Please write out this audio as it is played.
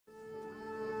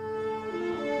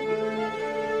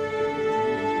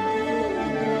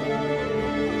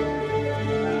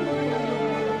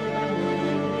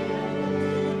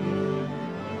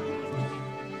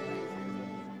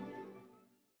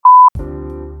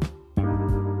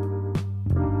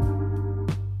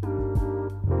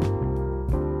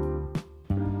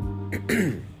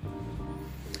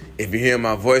If you're hearing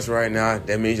my voice right now,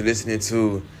 that means you're listening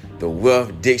to the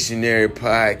Wealth Dictionary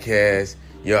podcast,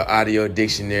 your audio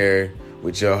dictionary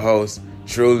with your host,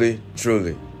 Truly.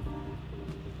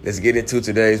 Let's get into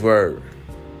today's word.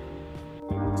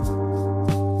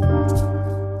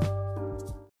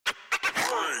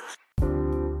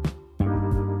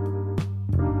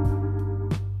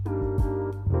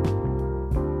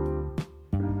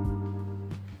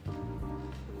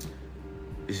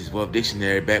 This is Wealth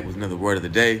Dictionary back with another word of the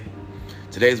day.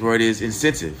 Today's word is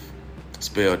incentive,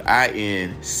 spelled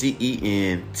I-N-C-E-N-T-I-V-E.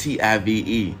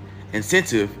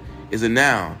 Incentive is a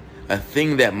noun, a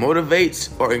thing that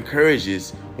motivates or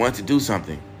encourages one to do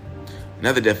something.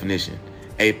 Another definition,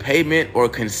 a payment or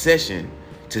concession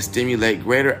to stimulate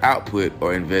greater output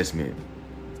or investment.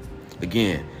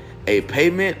 Again, a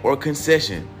payment or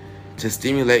concession to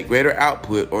stimulate greater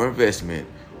output or investment,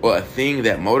 or a thing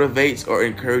that motivates or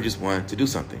encourages one to do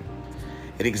something.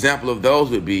 An example of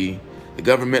those would be the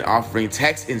government offering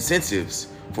tax incentives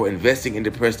for investing in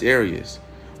depressed areas,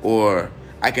 or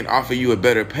I can offer you a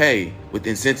better pay with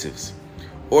incentives.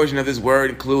 Origin of this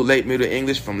word include late Middle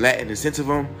English from Latin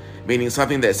incentivum, meaning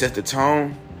something that sets the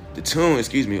tune,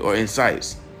 or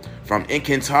incites. From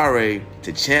incantare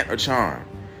to chant or charm.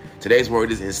 Today's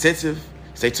word is incentive.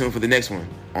 Stay tuned for the next one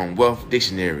on Wealth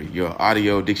Dictionary, your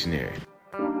audio dictionary.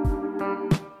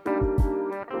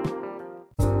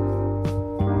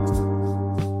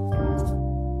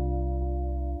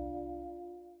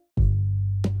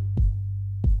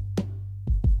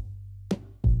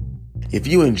 If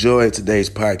you enjoyed today's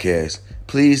podcast,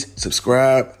 please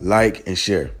subscribe, like, and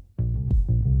share.